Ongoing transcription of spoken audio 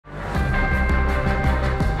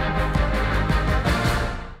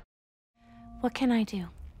What can I do?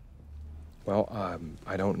 Well,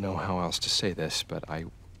 I don't know how else to say this, but I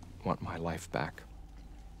want my life back.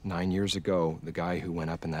 9 years ago, the guy who went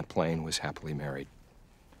up in that plane was happily married.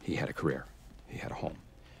 He had a career, he had a home,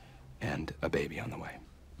 and a baby on the way.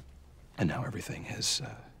 And now everything is,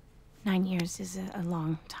 9 years is a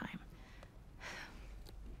long time.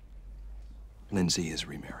 Lindsay is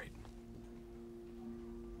remarried.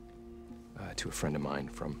 To a friend of mine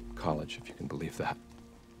from college, if you can believe that.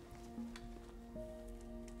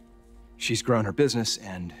 She's grown her business,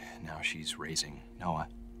 and now she's raising Noah,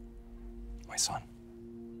 my son.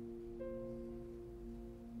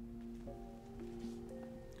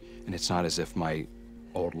 And it's not as if my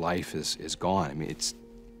old life is gone. I mean, it's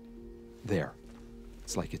there.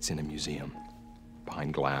 It's like it's in a museum,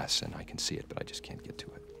 behind glass, and I can see it, but I just can't get to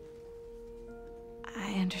it.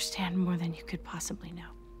 I understand more than you could possibly know.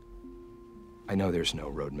 I know there's no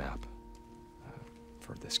roadmap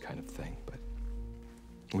for this kind of thing, but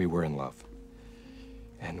we were in love.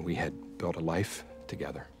 And we had built a life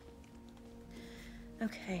together.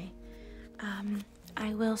 Okay.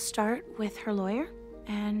 I will start with her lawyer,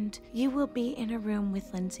 and you will be in a room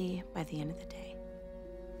with Lindsay by the end of the day.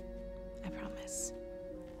 I promise.